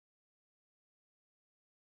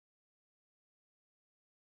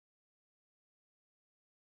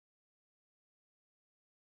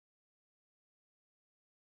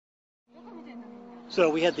So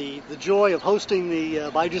we had the joy of hosting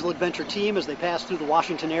the Biodiesel Adventure team as they passed through the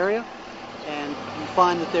Washington area, and we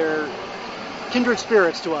find that they're kindred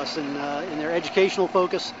spirits to us in their educational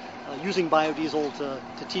focus, using biodiesel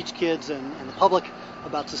to teach kids and the public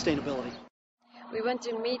about sustainability. We want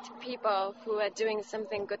to meet people who are doing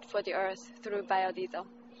something good for the earth through biodiesel.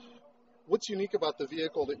 What's unique about the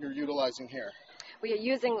vehicle that you're utilizing here? We are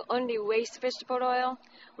using only waste vegetable oil,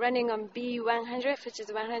 running on B100, which is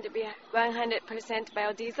 100%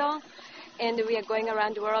 biodiesel, and we are going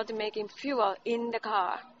around the world making fuel in the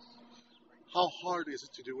car. How hard is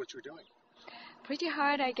it to do what you're doing? Pretty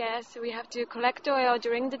hard, I guess. We have to collect oil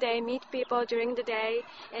during the day, meet people during the day,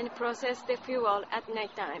 and process the fuel at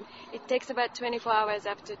nighttime. It takes about 24 hours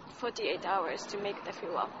up to 48 hours to make the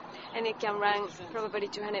fuel, and it can run probably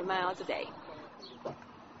 200 miles a day.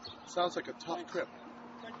 Sounds like a tough trip.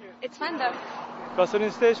 It's fun though. ガソリ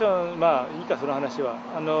ンステーション、まあいいかその話は。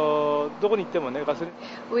どこに行ってもね、ガソリン。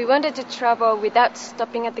We wanted to travel without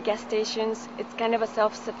stopping at the gas stations. It's kind of a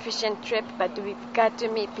self-sufficient trip, but we've got to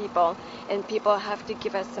meet people, and people have to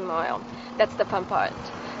give us some oil. That's the fun part.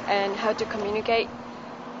 And how to communicate,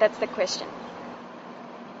 that's the question.